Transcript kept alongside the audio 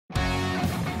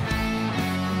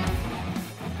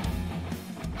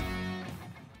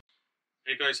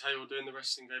Hey guys, how you all doing? The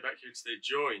Wrestling Guy back here today,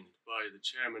 joined by the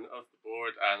chairman of the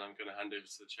board, and I'm going to hand over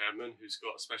to the chairman, who's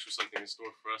got a special something in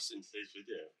store for us in today's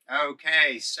video.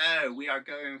 Okay, so we are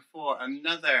going for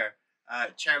another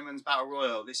Chairman's Battle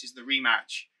Royal. This is the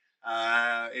rematch.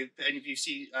 If any of you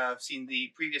seen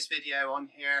the previous video on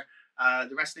here,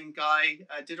 the Wrestling Guy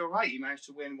did all right. He managed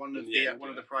to win one of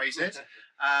the prizes.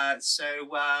 And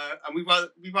we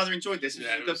rather enjoyed this. It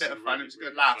was a good bit of fun. It was a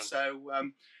good laugh.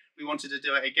 So we wanted to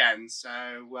do it again. So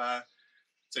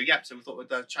we thought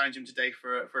we'd challenge him today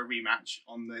for a rematch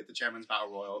on the Chairman's Battle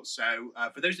Royal. So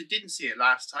for those that didn't see it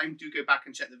last time, do go back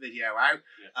and check the video out.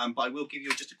 Yeah. But I will give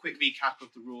you just a quick recap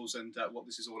of the rules and what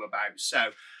this is all about.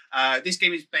 So this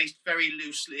game is based very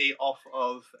loosely off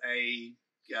of a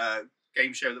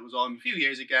game show that was on a few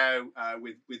years ago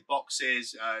with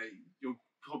boxes. You'll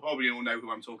probably all know who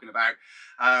I'm talking about.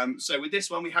 So with this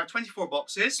one, we have 24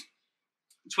 boxes.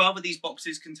 12 of these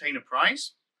boxes contain a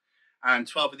prize, and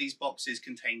 12 of these boxes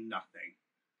contain nothing.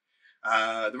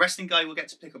 The Wrestling Guy will get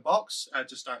to pick a box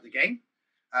to start the game.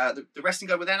 The Wrestling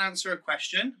Guy will then answer a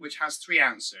question which has 3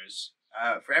 answers.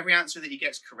 For every answer that he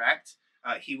gets correct,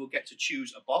 he will get to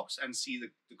choose a box and see the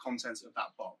contents of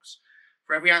that box.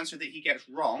 For every answer that he gets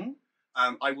wrong,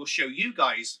 I will show you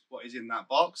guys what is in that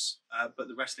box, but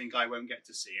the Wrestling Guy won't get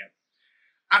to see it.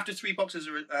 After 3 boxes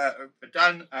are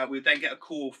done, we'll then get a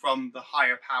call from the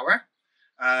higher power,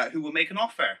 who will make an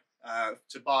offer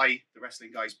to buy the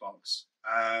Wrestling Guy's box.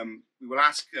 We will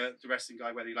ask the Wrestling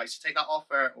Guy whether he likes to take that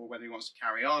offer or whether he wants to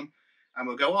carry on, and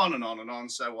we'll go on and on and on,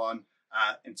 so on,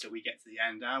 until we get to the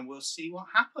end, and we'll see what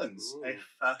happens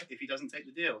if he doesn't take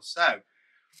the deal. So,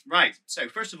 right. So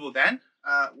first of all, then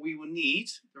we will need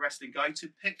the Wrestling Guy to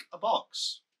pick a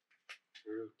box.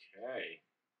 Okay.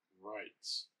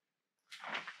 Right.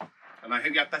 And I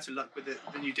hope you have better luck with it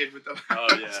than you did with the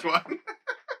last one.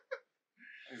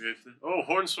 Oh,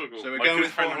 Hornswoggle. So we're going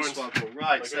with Hornswoggle.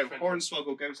 Right, so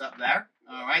Hornswoggle goes up there.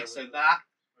 All right, so that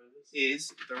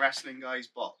is the Wrestling Guy's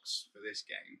box for this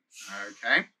game.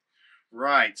 Okay.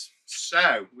 Right,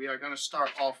 so we are going to start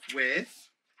off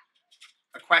with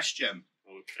a question.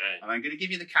 Okay. And I'm going to give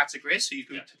you the categories, so you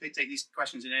can take these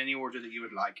questions in any order that you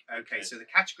would like. Okay, so the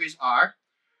categories are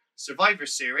Survivor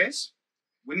Series,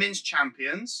 Women's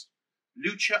Champions,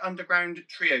 Lucha Underground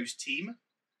Trios Team,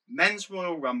 Men's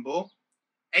Royal Rumble,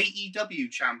 AEW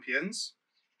Champions,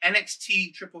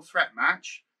 NXT Triple Threat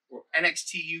Match, or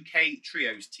NXT UK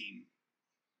Trios Team.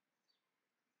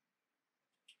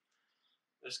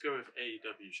 Let's go with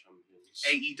AEW Champions.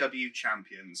 AEW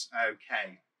Champions.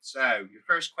 Okay, so your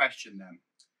first question then.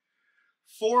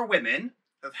 4 women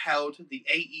have held the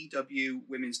AEW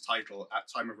Women's title at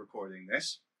time of recording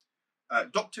this.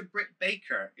 Dr. Britt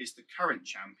Baker is the current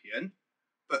champion,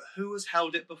 but who has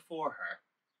held it before her?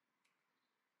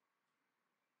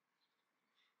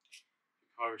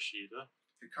 Hikaru Shida.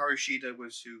 Hikaru Shida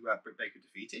was who Britt Baker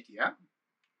defeated, yeah.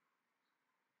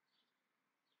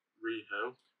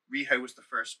 Riho. Riho was the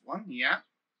first one, yeah.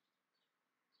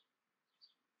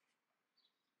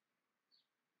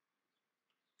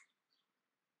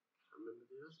 I remember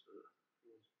the others, but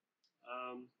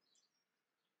I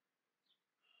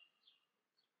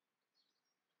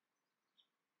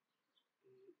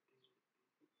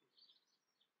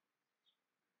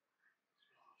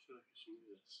feel like I should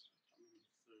know this. I can't remember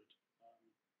the third.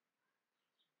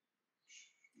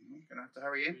 You're gonna have to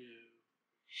hurry in.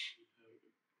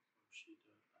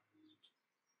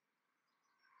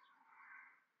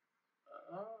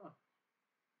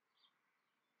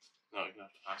 No, you're gonna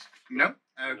have to ask. No.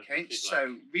 Okay.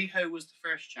 So Riho was the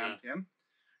first champion.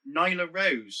 Yeah. Nyla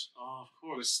Rose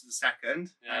was the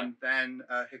second, and then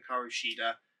Hikaru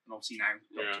Shida, and obviously now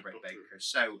Dr. Britt Baker.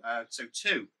 So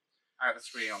 2 out of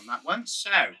 3 on that one.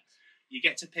 So you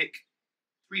get to pick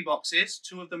 3 boxes.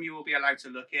 2 of them you will be allowed to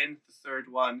look in. The third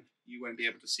one you won't be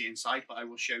able to see inside, but I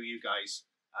will show you guys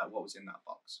what was in that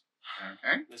box.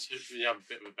 Okay. Let's hope we have a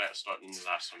bit of a better start than the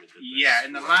last time we did this. Yeah,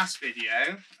 in the last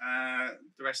video,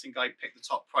 the Wrestling Guy picked the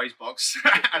top prize box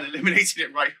and eliminated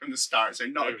it right from the start, so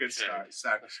not a good start. So,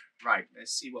 right,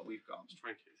 let's see what we've got. Let's try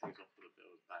and kick things off with a bit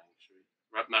of a bang, shall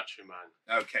we? Macho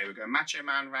Man. Okay, we're going Macho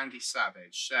Man, Randy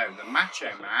Savage. So, the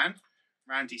Macho Man,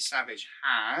 Randy Savage,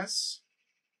 has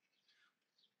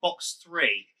box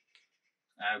 3.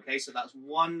 Okay, so that's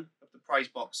 1 of the prize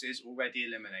boxes already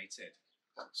eliminated.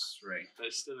 Box 3. But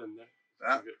it's still in there.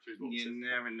 But you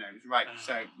never know. Right,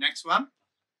 so next one.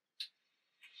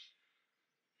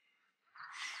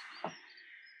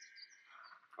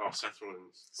 Oh, Seth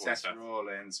Rollins. Seth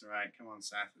Rollins. Right, come on,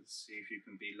 Seth. Let's see if you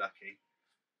can be lucky.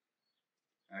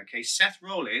 Okay, Seth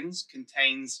Rollins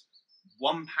contains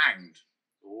 £1.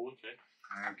 Oh, okay.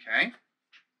 Okay.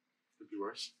 Could be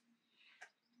worse.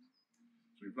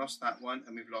 So we've lost that one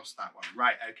and we've lost that one.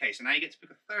 Right, okay, so now you get to pick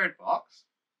a third box.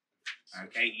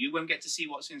 Okay, you won't get to see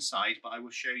what's inside, but I will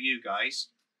show you guys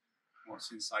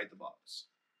what's inside the box.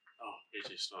 Oh,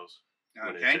 AJ Styles.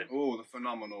 Okay, oh, the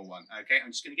phenomenal one. Okay,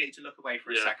 I'm just going to get you to look away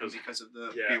for a second because of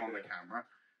the view on the camera.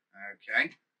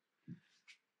 Okay.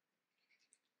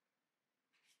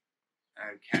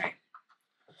 Okay.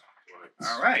 Right.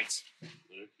 All right.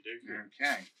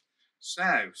 Okay.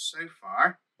 So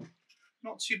far,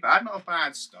 not too bad. Not a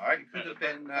bad start. It could have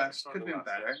been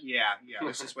better. Yeah.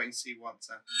 Let's just wait and see what.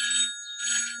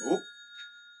 Oh.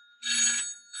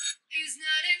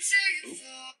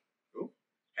 Oh.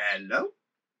 Hello.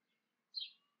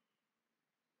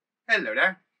 Hello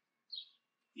there.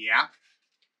 Yeah.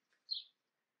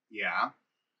 Yeah.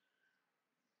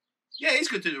 Yeah, it's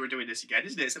good that we're doing this again,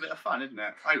 isn't it? It's a bit of fun, isn't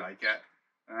it? I like it.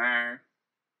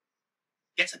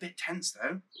 Gets a bit tense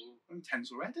though. I'm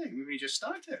tense already. We've only just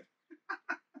started.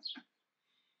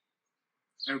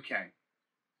 Okay.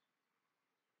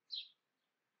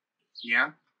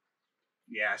 Yeah.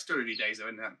 Yeah, still early days though,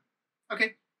 isn't it?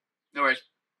 Okay. No worries.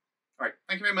 All right.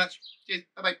 Thank you very much. Cheers.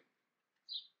 Bye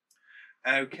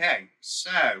bye. Okay.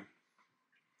 So.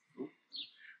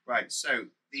 Right. So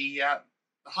the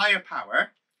higher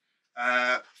power.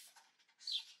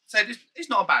 So it's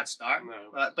not a bad start,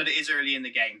 no. But it is early in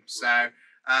the game. So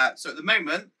so at the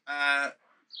moment,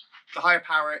 the higher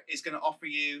power is going to offer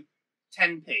you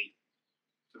 10p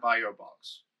to buy your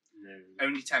box. No.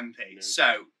 Only 10p. No.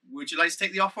 So would you like to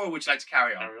take the offer or would you like to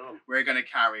carry on? Carry on. We're going to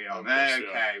carry on.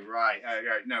 Okay, right.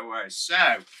 No worries. So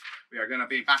we are going to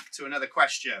be back to another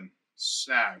question.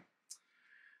 So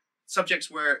subjects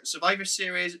were Survivor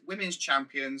Series, Women's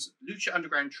Champions, Lucha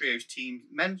Underground Trios Team,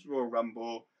 Men's Royal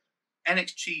Rumble,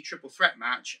 NXT Triple Threat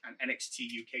Match, and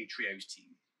NXT UK Trios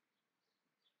Team.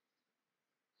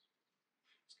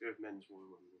 Let's go with Men's Royal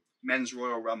Rumble. Men's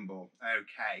Royal Rumble.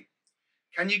 Okay.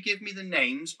 Can you give me the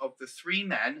names of the 3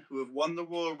 men who have won the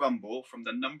Royal Rumble from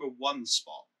the number 1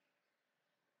 spot?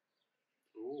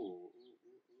 Ooh.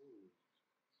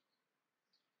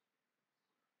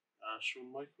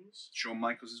 Shawn Michaels. Shawn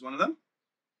Michaels is one of them.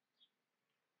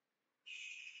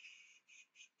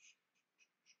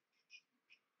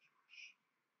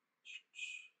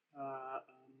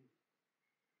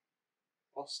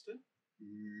 Austin?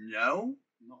 No,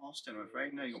 not Austin, I'm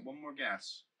afraid. No, you got one more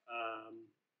guess.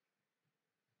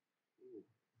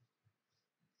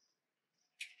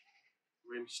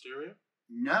 Rey Mysterio?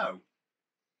 No,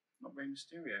 not Rey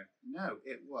Mysterio. No,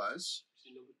 it was.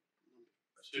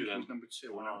 Number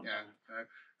 2. Oh,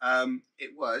 yeah.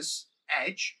 It was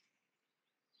Edge,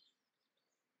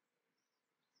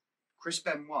 Chris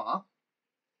Benoit,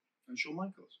 and Shawn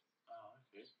Michaels. Oh,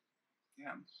 okay.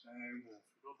 Yeah. So. I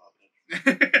forgot about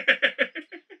Edge.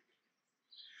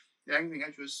 Yeah, I think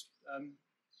Edge was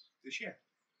this year.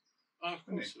 Oh, of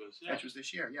course it was. Yeah. Edge was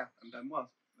this year. Yeah, and Benoit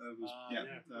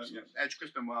was Edge,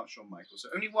 Chris Benoit, Shawn Michaels. So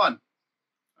only one,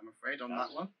 I'm afraid, on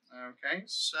that one. Okay,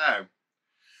 so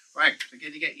right, I'm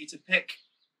going to get you to pick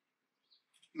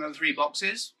another 3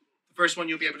 boxes. The first one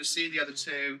you'll be able to see. The other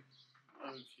 2.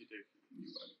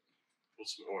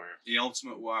 Ultimate Warrior. The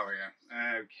Ultimate Warrior.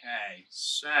 Okay,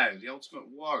 so the Ultimate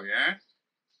Warrior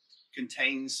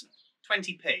contains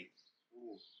 20p.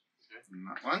 Ooh, okay. And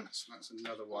that one. So that's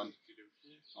another one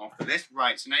after this.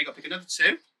 Right, so now you've got to pick another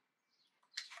 2.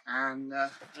 And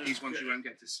these ones you won't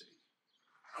get to see.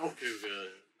 Hulk Hogan.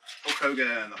 Hulk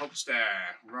Hogan, the Hulkster.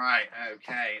 Right,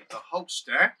 okay. The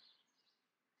Hulkster.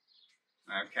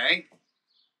 Okay.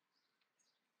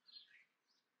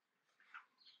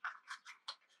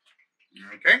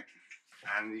 Okay.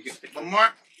 And you get to pick one more.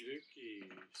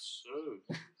 So.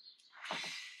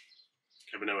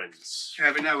 Kevin Owens.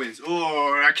 Kevin Owens.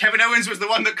 Oh, Kevin Owens was the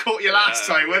one that caught you last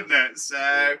time, wasn't it?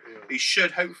 So he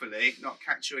should hopefully not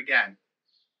catch you again.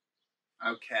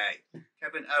 Okay.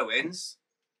 Kevin Owens.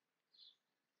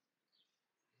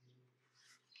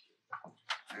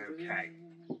 Okay.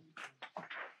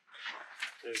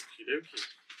 Okie dokie.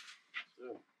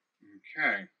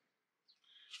 Okay.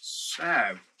 So,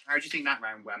 how do you think that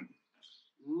round went?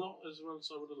 Not as well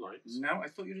as I would have liked. No, I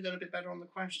thought you'd have done a bit better on the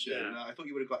question. Yeah. I thought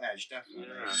you would have got Edge, definitely.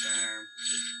 Yeah.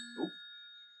 So,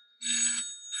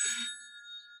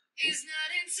 He's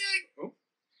not into. Oh.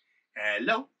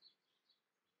 Hello.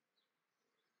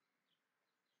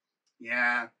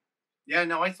 Yeah. Yeah,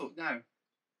 no, I thought, no.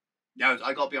 No,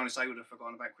 I got to be honest, I would have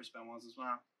forgotten about Chris Benoit as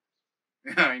well.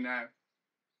 Yeah, I know.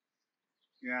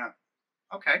 Yeah.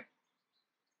 Okay.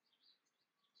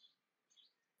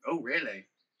 Oh, really?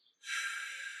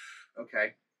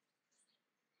 Okay.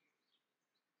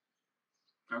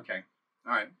 Okay.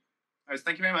 All right.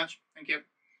 Thank you very much. Thank you.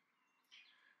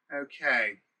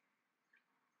 Okay.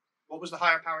 What was the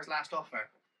higher power's last offer?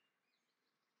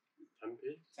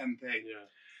 10p? 10p. Yeah.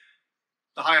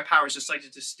 The higher powers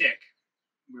decided to stick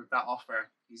with that offer.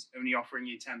 He's only offering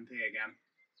you 10p again.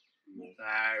 No.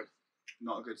 So,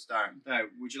 not a good start. So,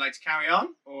 would you like to carry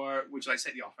on, or would you like to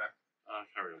take the offer?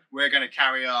 Carry on. We're going to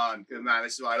carry on. Good man.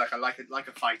 This is what I like. I like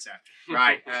a fighter.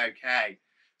 Right. Okay.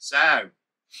 So,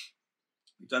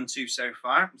 we've done 2 so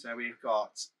far. So, we've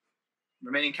got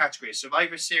remaining categories: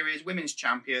 Survivor Series Women's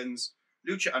Champions,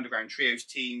 Lucha Underground Trios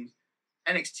Team,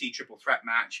 NXT Triple Threat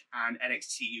Match, and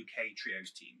NXT UK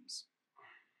Trios Teams.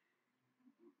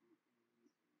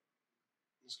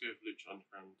 Let's go with Lucha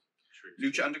Underground.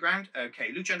 Lucha Underground?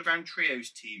 Okay, Lucha Underground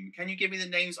Trios Team. Can you give me the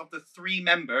names of the 3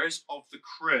 members of the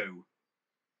crew?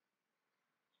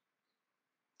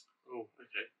 Oh,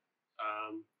 okay.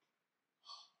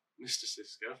 Mr.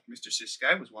 Cisco. Mr.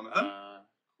 Cisco was one of them.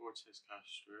 Cortez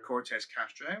Castro. Cortez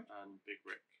Castro. And Big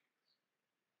Rick.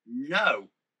 No,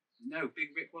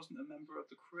 Big Rick wasn't a member of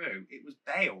the crew. It was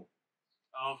Bale.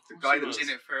 Oh, of the course guy he that was in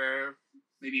it for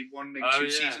maybe 1, maybe 2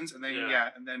 seasons, and then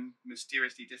and then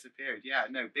mysteriously disappeared. Yeah,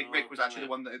 no, Big Rick was actually the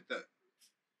one that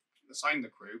assigned the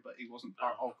crew, but he wasn't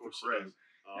part of the crew.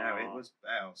 No, it was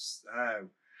Bale. So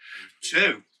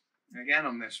 2 again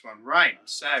on this one. Right.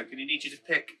 So, can you need you to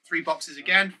pick 3 boxes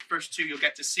again? First 2 you'll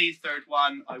get to see. Third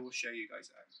one I will show you guys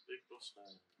out. Big Boss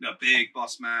Man. The Big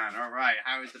Boss Man. All right.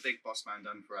 How is the Big Boss Man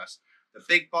done for us? The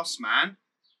Big Boss Man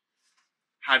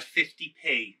had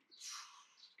 50p.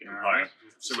 All right.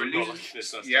 So we're losing.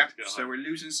 So we're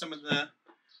losing some of the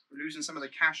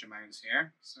cash amounts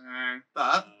here. So,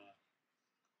 but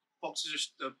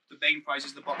boxes are the main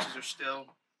prizes. The boxes are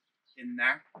still in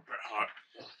there. Bret Hart.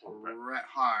 Bret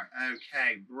Hart.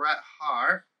 Okay, Bret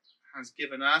Hart has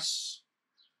given us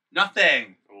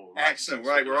nothing. Oh, excellent.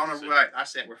 Right, we're on our right.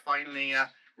 That's it. We're finally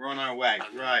we're on our way.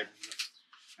 Right.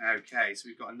 Okay, so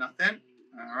we've got a nothing.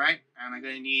 All right, and I'm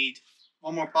going to need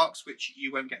 1 more box, which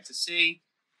you won't get to see.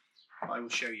 I will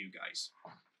show you guys.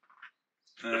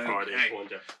 Jeff Hardy. Come on,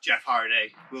 Jeff. Jeff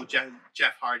Hardy. Will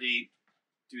Jeff Hardy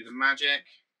do the magic?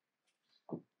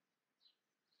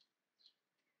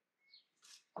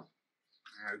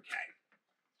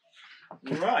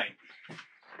 Okay. Right.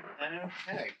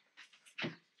 Okay.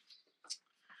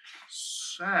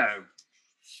 So, how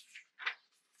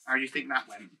do you think that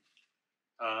went?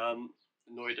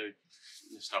 Annoyed I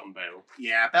missed out on Bale.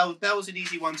 Yeah, Bell was an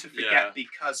easy one to forget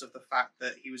because of the fact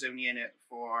that he was only in it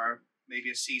for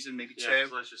maybe a season, maybe 2. Yeah,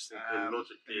 I was just thinking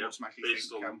logically,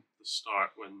 based on the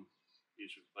start when he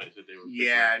was like they were.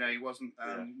 Yeah, no, he wasn't.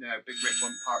 No, Big Rick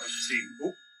wasn't part of the team.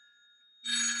 Oh.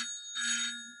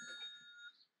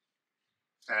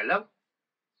 Hello.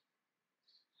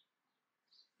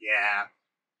 Yeah.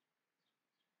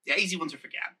 Yeah, easy one to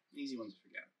forget. Easy one to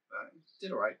forget. But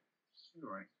did all right. Did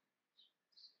all right.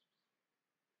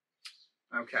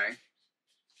 Okay.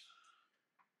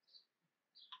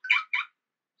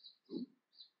 Ooh.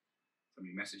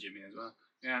 Somebody messaging me as well.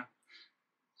 Yeah.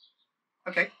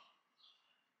 Okay.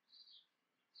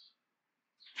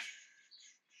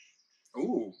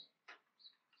 Ooh.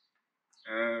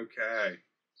 Okay.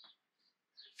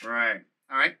 Right.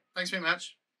 All right. Thanks very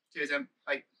much. Cheers, then.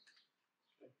 Bye.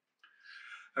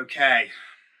 Okay.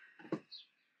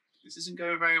 This isn't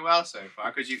going very well so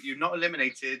far because you've not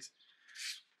eliminated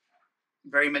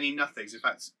very many nothings. In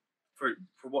fact, for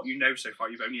what you know so far,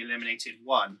 you've only eliminated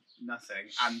 1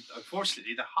 nothing. And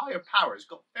unfortunately, the higher powers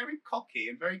got very cocky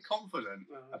and very confident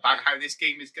about how this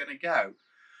game is going to go.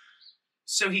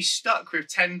 So he's stuck with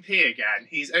 10p again.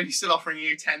 He's only still offering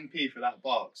you 10p for that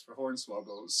box for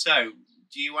Hornswoggle. So,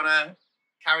 do you want to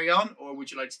carry on, or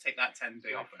would you like to take that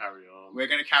 10p off? Carry on. We're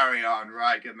going to carry on.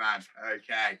 Right, good man.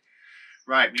 Okay.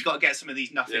 Right, we've got to get some of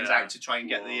these nothings out to try and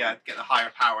get the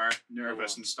higher power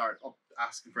nervous and start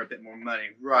asking for a bit more money.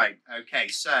 Right, okay,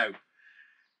 so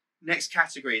next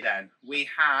category then. We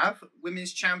have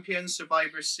Women's Champions,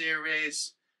 Survivor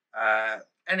Series,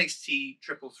 NXT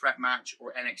Triple Threat Match,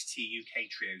 or NXT UK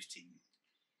Trios Team.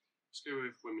 Let's go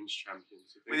with Women's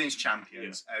Champions. Women's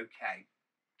Champions, okay.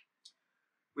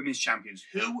 Women's Champions.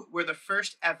 Who were the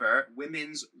first ever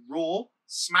Women's Raw,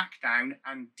 SmackDown,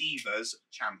 and Divas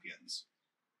Champions?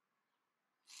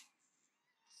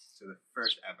 So the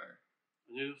first ever. I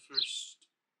knew the first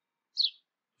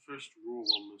Raw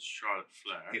one was Charlotte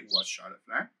Flair. It was Charlotte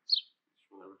Flair.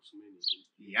 Which one at WrestleMania, didn't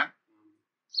it? Yeah.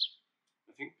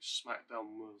 I think SmackDown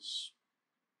was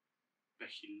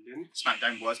Becky Lynch.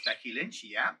 SmackDown was Becky Lynch,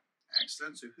 yeah.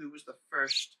 Excellent. So who was the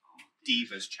first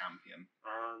Divas champion?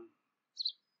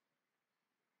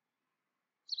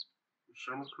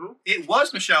 Michelle McCool? It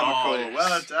was Michelle Oh, McCool. yes.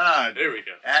 Well done. Here we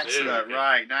go. Excellent. Here we go.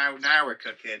 Right, now we're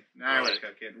cooking. Now we're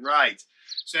cooking. Right.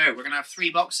 So we're gonna have 3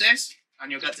 boxes,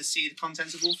 and you'll get to see the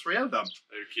contents of all 3 of them.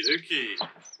 Okie dokie.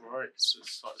 Right, so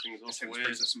let's start things off Let's hope this with.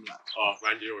 brings us some luck. Oh,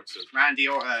 Randy Orton. Randy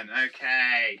Orton.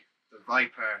 Okay. The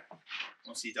Viper.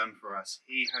 What's he done for us?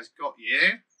 He has got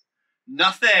you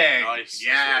nothing. Nice.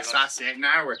 Yes, That's that's it.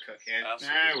 Now we're cooking. That's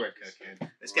now what we're it is.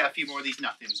 cooking. Let's get a few more of these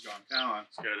nothings gone. Go on.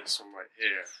 Let's go this one right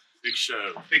here. Big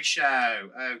Show. Big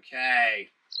Show. Okay.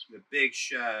 The Big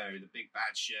Show. The Big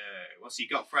Bad Show. What's he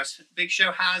got for us? Big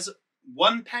Show has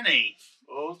 1 penny.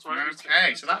 Oh, it's right.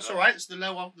 Okay, so that's all right. So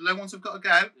the low ones have got to go.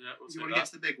 Yeah, we'll You take want to that. get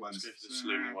to the big ones. Let's go for the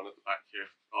saloon one at the back here.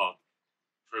 Oh,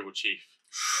 Tribal Chief.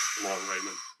 Come on,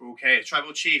 Raymond. Okay,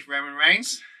 Tribal Chief Roman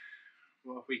Reigns.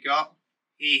 What have we got?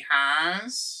 He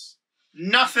has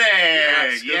nothing.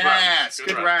 Yes,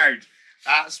 good round.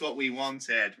 That's what we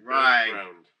wanted. Right. Good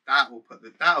round. That'll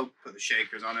put the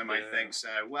shakers on him, I think. So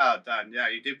well done. Yeah,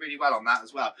 you did really well on that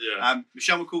as well. Yeah.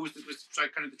 Michelle McCool was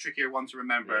kind of the trickier one to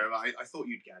remember. Yeah. I thought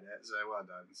you'd get it, so well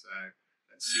done. So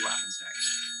let's see what happens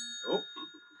next. Oh.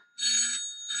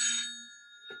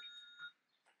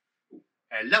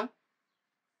 Hello.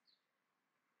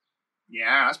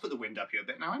 Yeah, let's put the wind up here a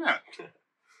bit now, I know.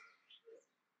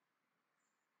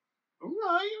 all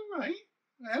right.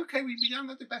 Okay, we haven't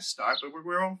had the best start, but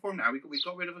we're on form now. We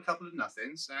got rid of a couple of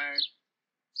nothings, so.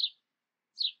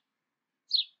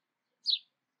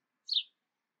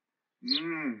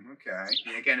 Okay.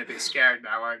 You're getting a bit scared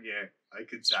now, aren't you? I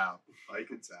can tell.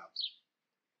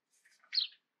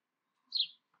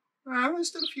 There's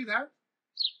still a few there.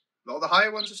 A lot of the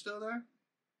higher ones are still there.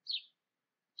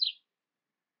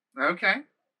 Okay.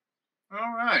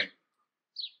 All right.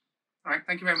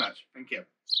 Thank you very much. Thank you.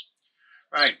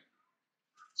 Right.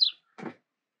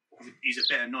 He's a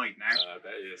bit annoyed now. I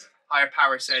bet he is. Higher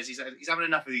Power says he's having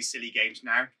enough of these silly games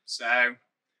now. So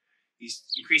he's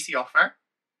increased the offer.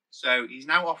 So he's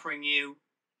now offering you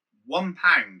 £1.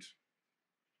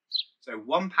 So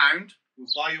 £1 will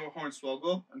buy your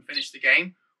Hornswoggle and finish the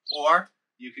game, or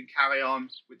you can carry on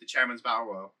with the Chairman's Battle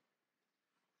Royal.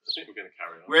 I think we're going to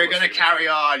carry on. We're going to carry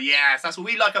on. Yes, that's what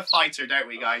we like, a fighter, don't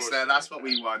we, guys? So that's what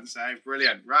we want. So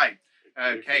brilliant. Right.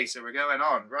 Okay, so we're going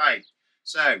on. Right.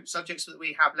 So subjects that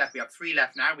we have left. We have 3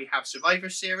 left now. We have Survivor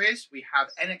Series, we have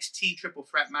NXT Triple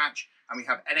Threat Match, and we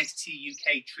have NXT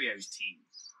UK Trios Team.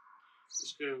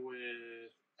 Let's go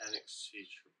with NXT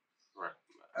Triple Threat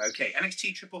Match. Okay,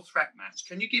 NXT Triple Threat Match.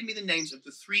 Can you give me the names of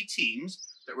the 3 teams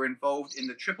that were involved in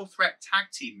the Triple Threat Tag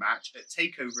Team match at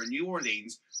TakeOver New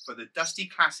Orleans for the Dusty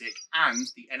Classic and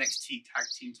the NXT Tag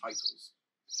Team titles?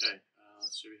 Okay,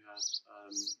 so we had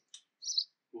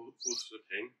Authors of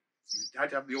Pain. You had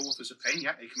to have the Authors of Pain,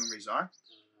 yeah, Aikman and Rezar.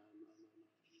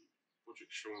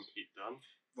 Roderick Strong and Pete Dunne.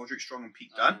 Roderick Strong and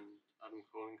Pete Dunne. Adam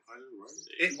Cole and Kyle O'Reilly.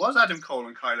 It was Adam Cole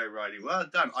and Kyle O'Reilly. Well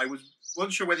done. I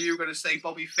wasn't sure whether you were going to say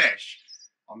Bobby Fish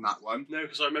on that one. No,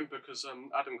 because I remember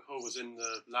Adam Cole was in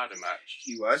the ladder match.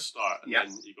 He was. To start, and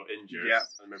then he got injured. Yeah.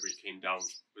 I remember he came down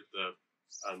with the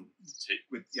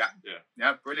tape.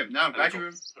 Yeah, brilliant. No, I'm glad you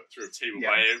put through a table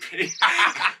by everybody.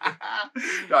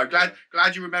 No, I'm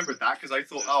glad you remembered that, because I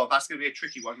thought, oh, that's going to be a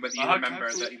tricky one. Whether you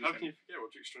remember that he was. How can you forget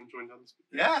Roderick Strong joined us?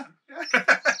 Yeah.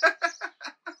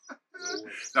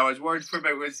 No, I was worried for a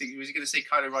bit. Was he going to say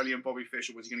Kyle O'Reilly and Bobby Fish,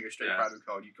 or was he going to go straight for Adam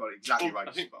Cole? You got it exactly right.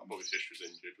 I think Bobby Fish was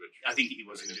injured. I think he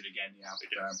was injured again. Yeah.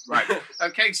 Right.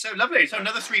 Okay. So lovely. So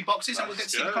another 3 boxes, and we'll get to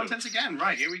see the contents again.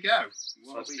 Right. Here we go.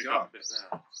 What have we got?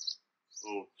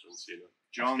 Oh, John Cena.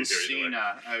 John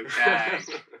Cena. Okay.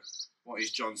 What is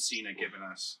John Cena giving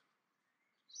us?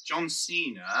 John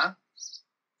Cena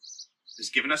has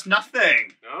given us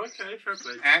nothing. Okay, fair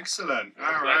play. Excellent.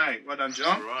 All right. Well done,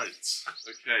 John. Right.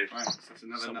 Okay. Right. So that's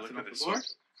another nothing off the board.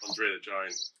 Andre the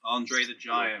Giant. Andre the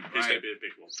Giant. He's going to be a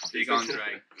big one. Big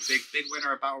Andre. big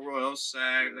winner of Battle Royals. So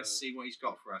let's see what he's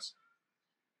got for us.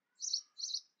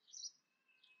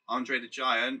 Andre the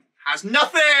Giant has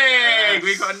nothing. Yes.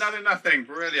 We've got another nothing.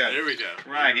 Brilliant. Here we go.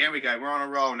 Right, here we go. We're on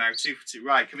a roll now. 2 for 2.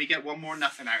 Right, can we get one more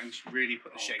nothing out and really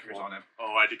put the shakers on him?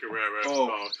 Oh, Eddie Guerrero.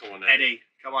 Oh, come on, Eddie.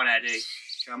 Come on, Eddie.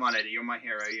 Come on, Eddie. You're my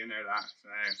hero. You know that. So,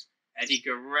 Eddie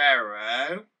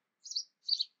Guerrero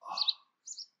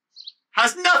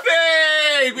has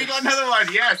nothing. We got another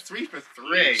one. Yes, 3 for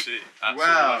 3.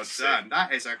 Well done.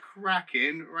 That is a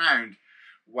cracking round.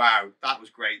 Wow, that was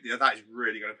great. Yeah, that is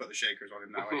really going to put the shakers on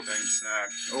him now, I think. So,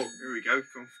 oh, here we go.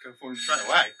 Come forward straight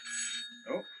away.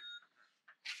 Oh.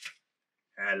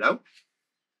 Hello.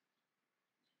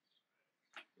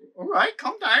 All right,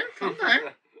 calm down. Calm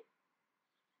down.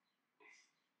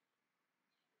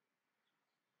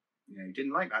 Yeah, you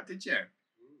didn't like that, did you?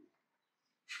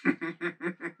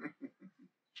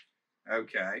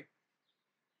 Okay.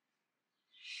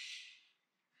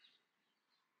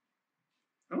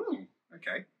 Oh,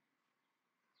 okay.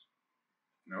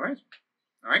 No worries.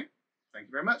 All right. Thank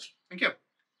you very much. Thank you.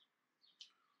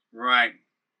 Right.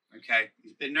 Okay.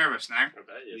 He's a bit nervous now.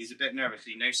 Okay, yes. He's a bit nervous.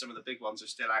 He knows some of the big ones are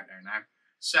still out there now.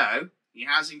 So he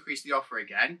has increased the offer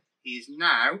again. He is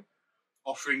now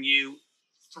offering you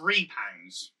 £3.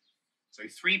 So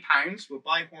 £3 will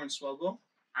buy Hornswoggle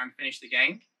and finish the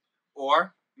game,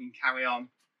 or we can carry on.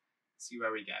 See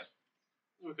where we go.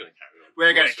 We're going to carry on.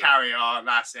 We're going to carry on.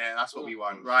 That's it. That's what we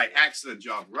want. Right. Excellent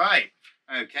job. Right.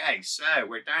 Okay. So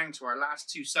we're down to our last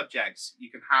two subjects.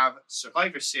 You can have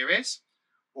Survivor Series,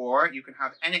 or you can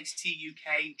have NXT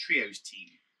UK Trios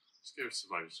Team. Let's go with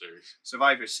Survivor Series.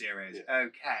 Survivor Series. Yeah.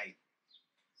 Okay.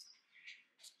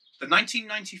 The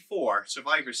 1994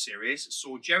 Survivor Series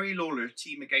saw Jerry Lawler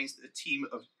team against a team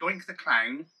of Doink the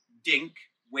Clown, Dink,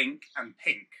 Wink, and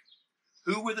Pink.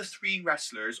 Who were the three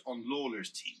wrestlers on Lawler's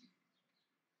team?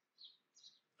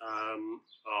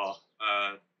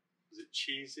 Was it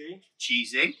Cheesy?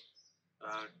 Cheesy.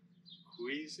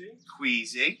 Queasy?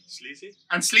 Queasy. Sleazy?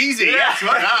 And Sleazy, yeah. Yes,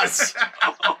 what us.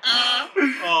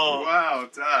 Oh, well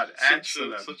done.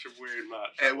 Excellent. Such a weird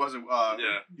match. It wasn't, odd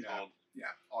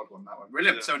one, that one.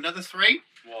 Brilliant. Yeah. So another three.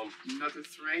 Another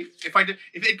three. If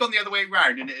it had gone the other way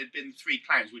around and it had been three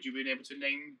clowns, would you have been able to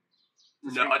name?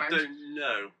 No, I don't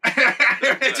know.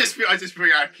 I just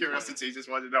bring out curiosity. Just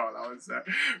wanted to know what that was.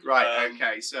 Right.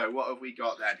 Okay. So what have we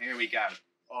got then? Here we go.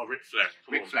 Oh, Ric Flair.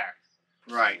 Ric Flair.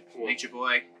 Right. Nature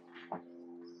Boy.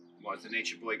 What has the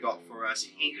Nature Boy got for us?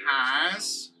 He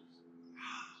has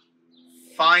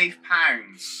 £5.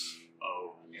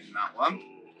 Oh. In that one.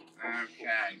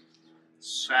 Okay.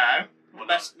 So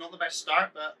not the best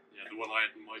start, but yeah, the one I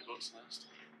had in my books last.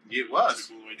 It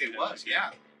was. It was.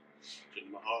 Yeah.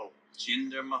 Jinder Mahal.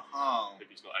 Jinder Mahal. If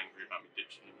he's not angry about me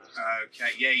ditching him last time.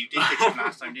 Okay, yeah, you did ditch him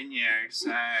last time, didn't you?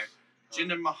 So,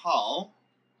 Jinder Mahal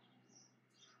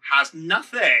has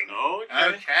nothing. Oh,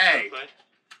 okay.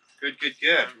 Good.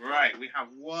 Right, we have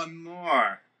one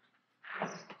more.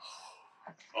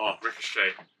 Oh,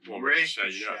 Ricochet. Ricochet,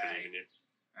 you know I believe in you.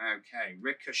 Okay,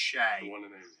 Ricochet. The one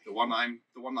and only.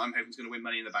 The one that I'm hoping is going to win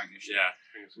Money in the Bank this year.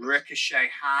 Yeah. Ricochet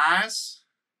has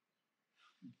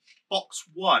box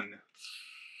 1.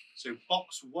 So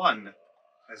box 1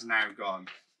 has now gone.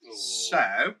 Oh.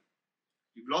 So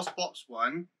you've lost box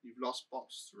 1, you've lost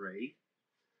box 3,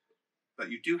 but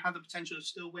you do have the potential of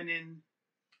still winning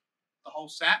the whole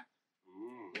set.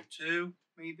 Or 2,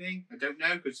 maybe. I don't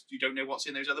know, because you don't know what's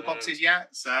in those other boxes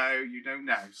yet, so you don't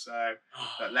know. So,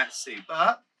 but let's see.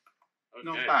 But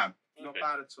not bad. Not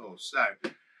bad at all. So,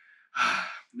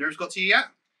 nerves got to you yet?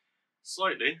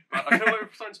 Slightly, but I feel like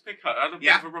we're starting to pick up. I had a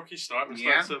bit of a rocky start.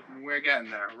 We're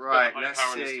getting there. Right, let's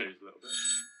see.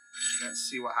 Let's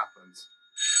see what happens.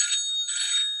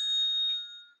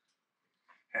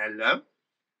 Hello?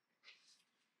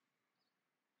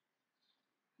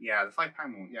 Yeah, the £5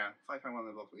 one. Yeah, £5 one in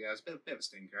the book. Yeah, it's a bit of a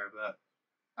stinker, but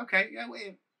okay. Yeah,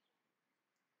 wait.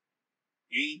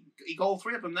 He got all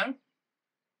 3 of them though.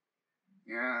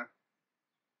 Yeah.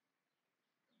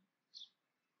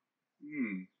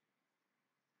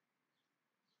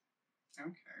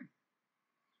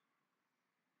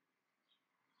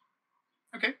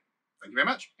 Okay. Thank you very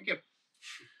much. Thank you.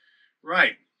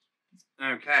 Right.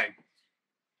 Okay.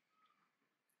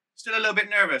 Still a little bit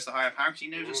nervous, the higher power, because he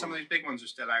knows that some of those big ones are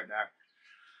still out there.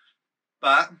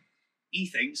 But he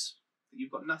thinks that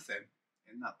you've got nothing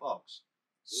in that box.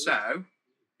 So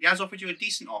he has offered you a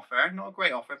decent offer, not a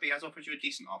great offer, but he has offered you a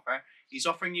decent offer. He's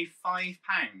offering you £5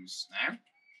 now.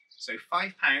 So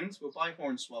 £5 will buy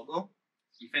Hornswoggle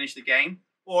and finish the game.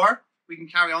 Or we can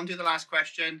carry on, do the last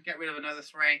question, get rid of another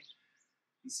 3,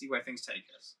 and see where things take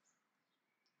us.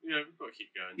 Yeah, we've got to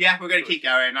keep going. Yeah, we're going to keep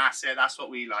going. That's it. That's what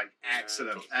we like.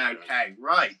 Excellent. Okay,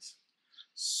 right.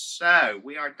 So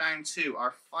we are down to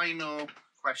our final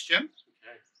question.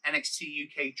 Okay. NXT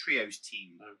UK Trios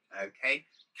Team. Okay.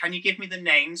 Can you give me the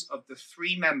names of the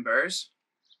 3 members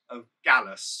of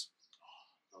Gallus?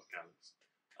 Oh, love Gallus.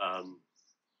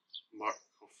 Mark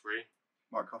Coffey.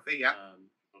 Mark Coffey, yeah.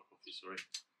 Not Coffey, sorry.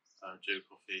 Joe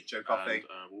Coffey. Joe Coffey.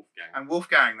 And Wolfgang. And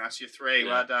Wolfgang, that's your 3.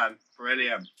 Yeah. Well done.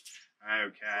 Brilliant.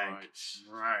 Okay.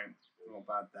 Right. Not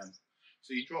bad then.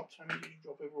 So you dropped, how many did you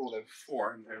drop overall then?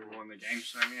 4 overall in the game,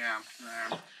 so yeah.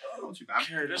 Not too bad.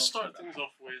 Okay, let's start things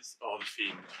off with, The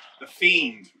Fiend. The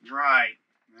Fiend, right.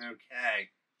 Okay.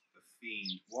 The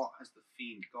Fiend. What has the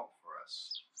Fiend got for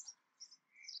us?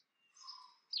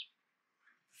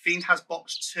 The Fiend has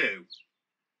box 2.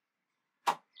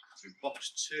 So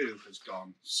box 2 has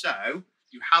gone. So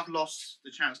You have lost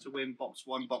the chance to win box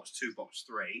 1, box 2, box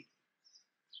 3.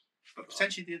 But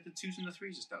potentially the 2s and the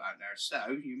 3s are still out there.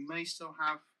 So you may still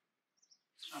have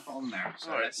it on there.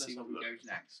 So right, let's see what goes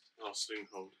next. Oh, Stone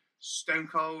Cold. Stone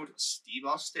Cold Steve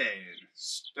Austin.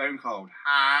 Stone Cold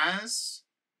has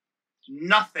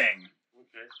nothing.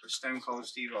 Okay. For Stone Cold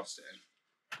Steve Austin.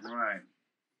 Right.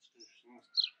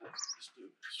 Let's do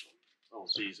this one. Oh,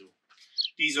 Diesel.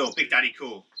 Diesel, Big Daddy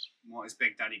Cool. What has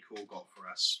Big Daddy Cool got for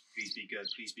us? Please be good.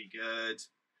 Please be good.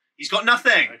 He's got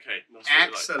nothing. Okay. That's what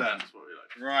excellent. We like. That's what we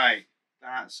like. Right.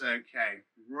 That's okay.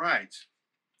 Right.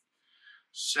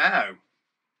 So,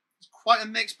 it's quite a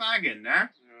mixed bag in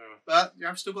there. Yeah. But you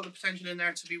have still got the potential in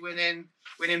there to be winning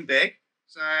big.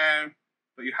 So,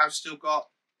 but you have still got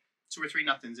 2 or 3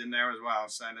 nothings in there as well.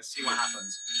 So let's see what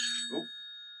happens. Oh.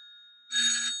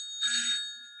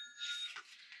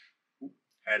 Ooh.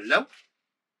 Hello.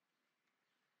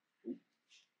 Ooh.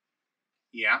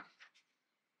 Yeah.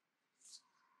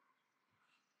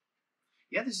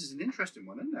 Yeah, this is an interesting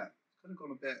one, isn't it? It's kind of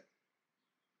gone a bit.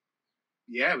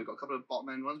 Yeah, we've got a couple of bottom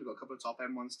end ones. We've got a couple of top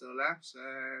end ones still left. So.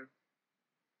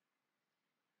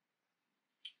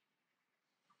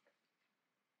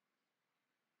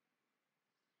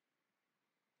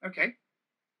 Okay.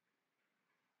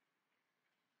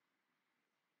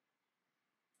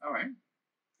 All right.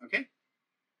 Okay.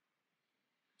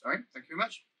 All right. Thank you very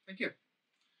much. Thank you.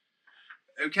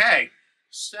 Okay.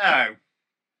 So,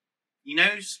 he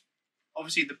knows,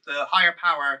 obviously, the higher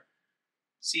power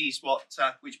sees what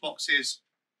which boxes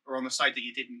are on the side that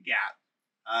you didn't get,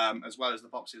 as well as the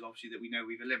boxes, obviously, that we know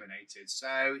we've eliminated.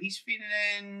 So, he's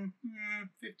feeling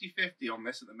 50-50 on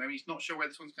this at the moment. He's not sure where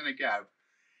this one's going to go.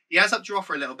 He has upped your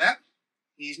offer a little bit.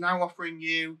 He's now offering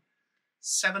you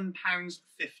 £7.50.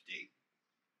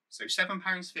 So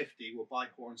 £7.50 will buy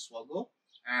Hornswoggle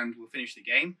and we'll finish the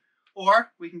game.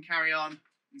 Or we can carry on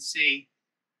and see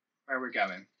where we're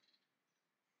going.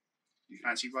 You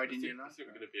fancy riding your life? I think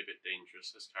we're going to be a bit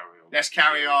dangerous. Let's carry on. Let's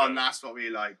carry on. That's what we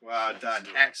like. Well done.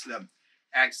 Excellent.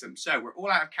 Excellent. So we're all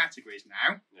out of categories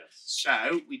now. Yes.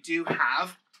 So we do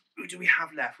have, who do we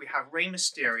have left? We have Rey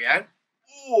Mysterio.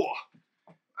 Oh,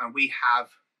 and we have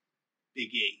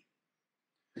Big E.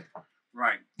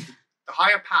 Right. The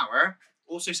higher power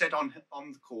also said on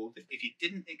the call that if you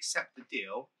didn't accept the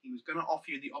deal, he was going to offer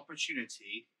you the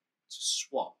opportunity to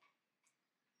swap.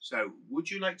 So, would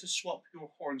you like to swap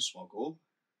your Hornswoggle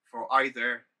for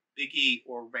either Big E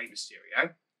or Rey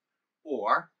Mysterio?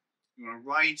 Or you want to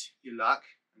ride your luck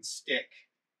and stick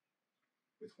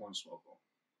with Hornswoggle?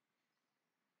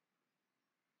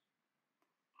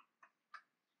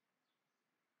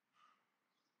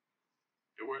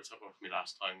 It worked out well for me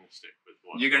last time to stick with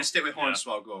one. You're going to stick with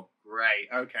Hornswoggle. Yeah.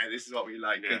 Great. Okay, this is what we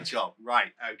like. Yeah. Good job.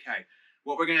 Right, okay.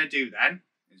 What we're going to do then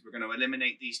is we're going to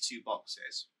eliminate these 2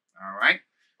 boxes. All right?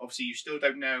 Obviously, you still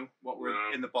don't know what were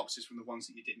in the boxes from the ones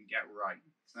that you didn't get right.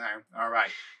 So, all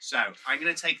right. So, I'm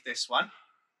going to take this one.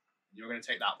 You're going to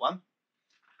take that one.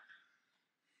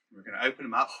 We're going to open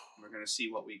them up. And we're going to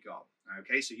see what we got.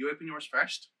 Okay, so you open yours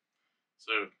first.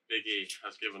 So, Big E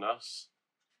has given us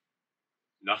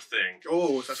nothing.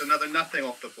 Oh, so that's another nothing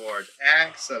off the board.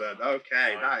 Excellent.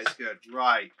 Okay, nice. That is good.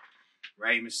 Right.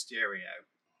 Rey Mysterio.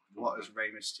 What has Rey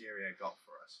Mysterio got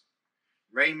for us?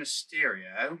 Rey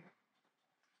Mysterio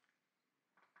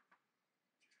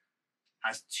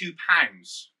has £2.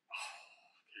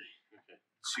 Okay.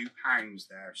 £2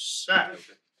 there. So,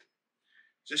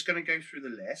 just going to go through the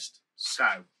list.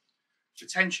 So,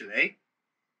 potentially,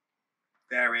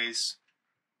 there is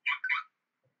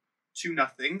 2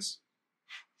 nothings,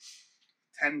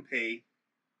 10p,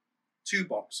 2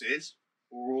 boxes,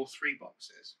 or all 3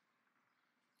 boxes.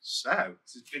 So,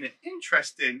 this has been an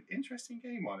interesting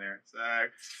game on here. So,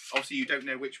 obviously you don't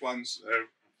know which ones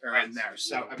are in there.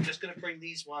 So, I'm just going to bring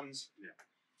these ones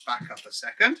back up a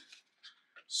second.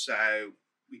 So,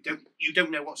 you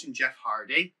don't know what's in Jeff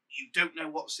Hardy. You don't know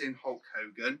what's in Hulk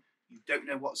Hogan. You don't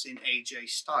know what's in AJ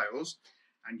Styles.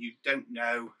 And you don't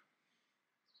know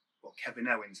what Kevin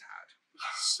Owens had.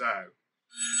 So,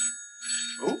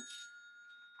 oh.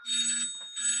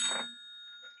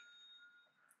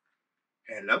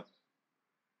 Hello.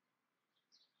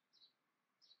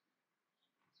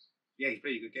 Yeah, he's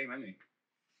played a good game, hasn't he?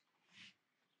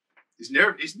 His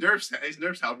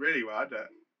nerves held really well, hasn't it?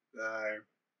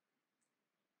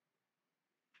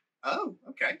 Oh,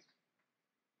 okay.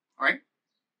 All right.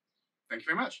 Thank you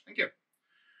very much. Thank you.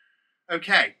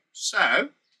 Okay, so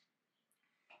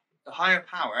the higher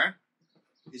power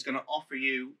is going to offer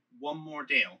you one more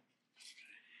deal.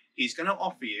 He's going to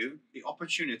offer you the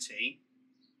opportunity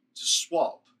to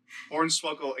swap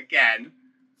Hornswoggle again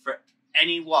for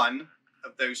any one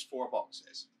of those 4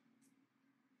 boxes.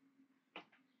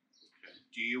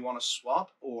 Do you want to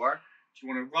swap, or do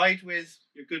you want to ride with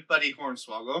your good buddy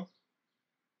Hornswoggle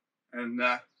and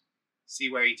see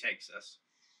where he takes us?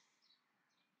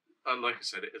 Like I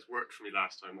said, it has worked for me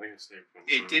last time. I'm going to stay with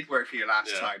It did work for you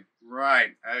last time.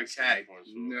 Right, okay.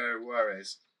 No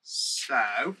worries.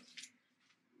 So,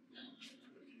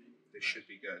 this should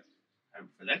be good,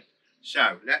 hopefully.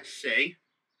 So, let's see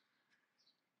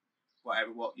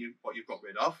what you've got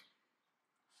rid of.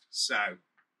 So,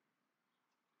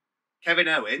 Kevin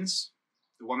Owens,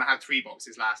 the one that had 3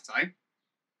 boxes last time,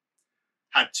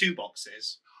 had 2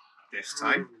 boxes this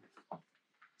time.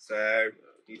 So,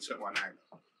 you took one out.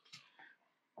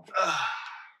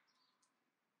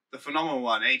 The phenomenal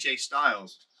one, AJ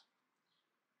Styles,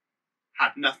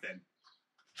 had nothing.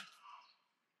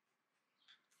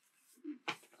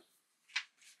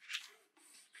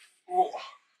 Oh.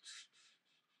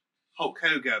 Hulk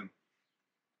Hogan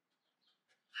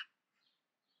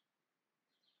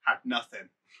had nothing.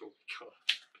 Oh,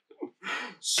 God.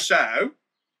 So,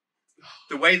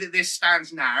 the way that this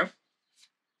stands now,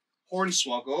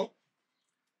 Hornswoggle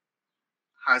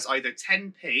has either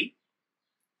 10p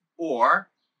or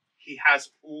he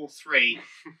has all 3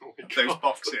 of those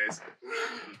boxes.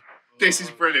 This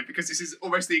is brilliant because this is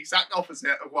almost the exact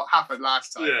opposite of what happened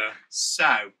last time. Yeah.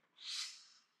 So,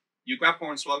 you grab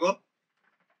Hornswoggle.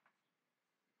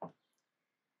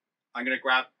 I'm going to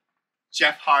grab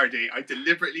Jeff Hardy. I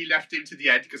deliberately left him to the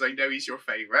end because I know he's your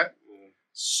favourite.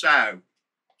 So,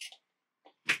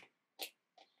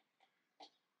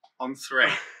 on 3.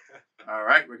 All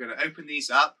right, we're going to open these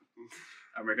up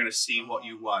and we're going to see what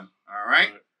you won. All right.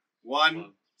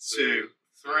 1, 2,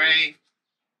 3.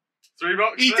 3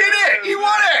 boxes. He did it! He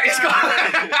won it! He's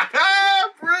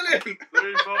got brilliant.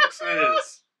 3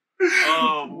 boxes.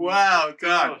 Oh, well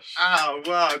done. Gosh. Oh,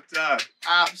 well done.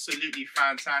 Absolutely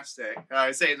fantastic.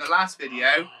 I say in the last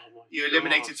video, you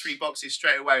eliminated 3 boxes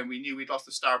straight away and we knew we'd lost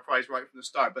the star prize right from the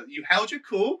start. But you held your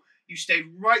cool. You stayed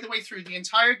right the way through the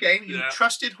entire game. You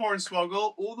trusted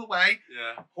Hornswoggle all the way.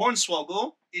 Yeah.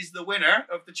 Hornswoggle is the winner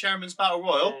of the Chairman's Battle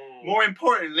Royal. More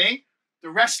importantly, the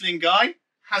wrestling guy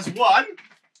has won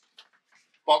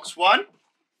box 1,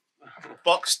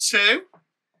 box 2,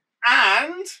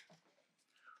 and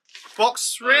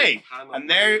box 3. And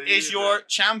there is your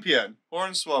champion,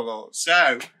 Hornswoggle.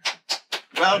 So,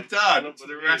 well done to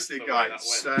the wrestling guy.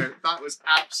 So, that was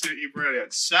absolutely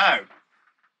brilliant. So,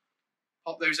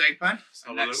 pop those open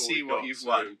and let's see what you've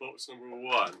won. Box number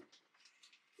 1,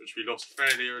 which we lost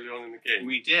fairly early on in the game.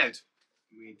 We did.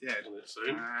 We did. On it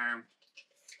soon.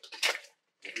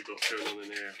 What we got going on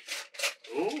in here?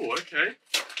 Oh, okay.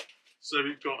 So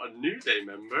we've got a New Day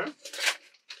member,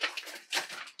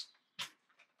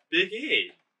 Big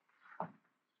E,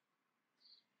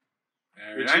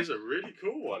 which is a really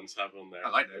cool one to have on there. I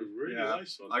like that. A really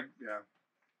nice one.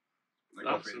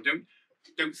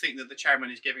 Don't think that the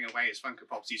chairman is giving away his Funko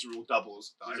Pops. These are all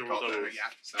doubles. These are all doubles.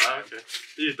 Yeah. So, okay.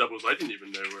 These doubles I didn't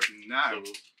even know were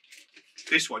doubles.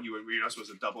 This one you wouldn't realise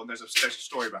was a double, and there's a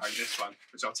story behind this one,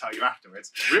 which I'll tell you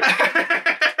afterwards. Really?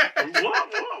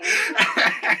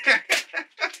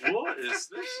 What is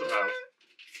this about?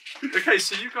 Okay,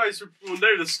 so you guys will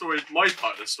know the story, my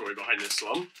part of the story behind this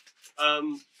one.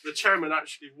 The chairman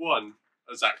actually won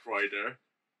a Zack Ryder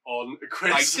on a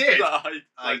quiz.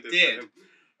 I did.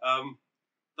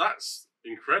 That's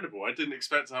incredible. I didn't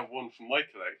expect to have one from my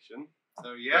collection.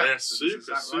 So yeah,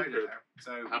 super.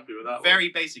 So happy with that. Very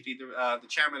basically, the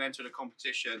chairman entered a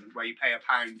competition where you pay £1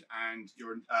 and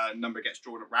your number gets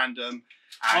drawn at random,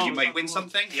 and you may win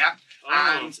something. Yeah,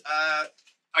 and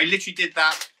I literally did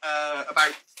that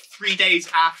about 3 days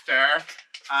after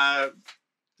the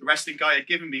wrestling guy had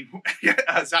given me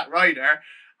a Zack Ryder,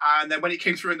 and then when it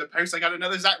came through in the post, I got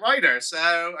another Zack Ryder. So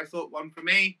I thought one for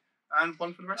me and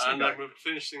one for the wrestling guy. And then we'll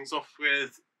finish things off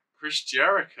with Chris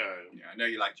Jericho. Yeah, I know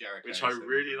you like Jericho. Which I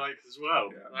really like as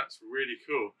well. Yeah. That's really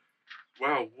cool.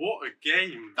 Wow, what a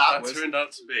game that turned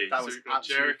out to be. That was we've got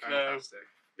Jericho, fantastic.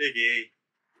 Big E,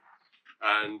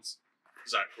 and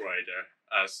Zack Ryder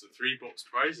as the 3 box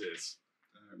prizes.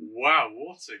 Wow,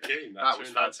 what a game that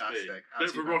turned out to be. Bit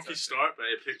of a rocky start, but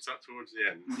it picked up towards the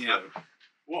end. Yeah. So,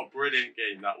 what a brilliant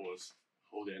game that was.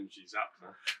 All the energy's up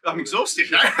now. I'm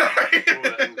exhausted now. All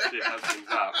the energy has been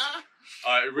zapped.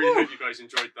 I really hope you guys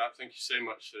enjoyed that. Thank you so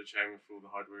much to the chairman for all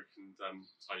the hard work and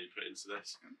time you put into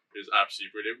this. It was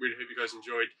absolutely brilliant. Really hope you guys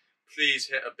enjoyed. Please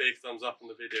hit a big thumbs up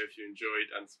on the video if you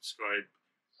enjoyed and subscribe.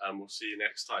 And we'll see you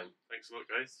next time. Thanks a lot,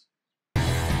 guys.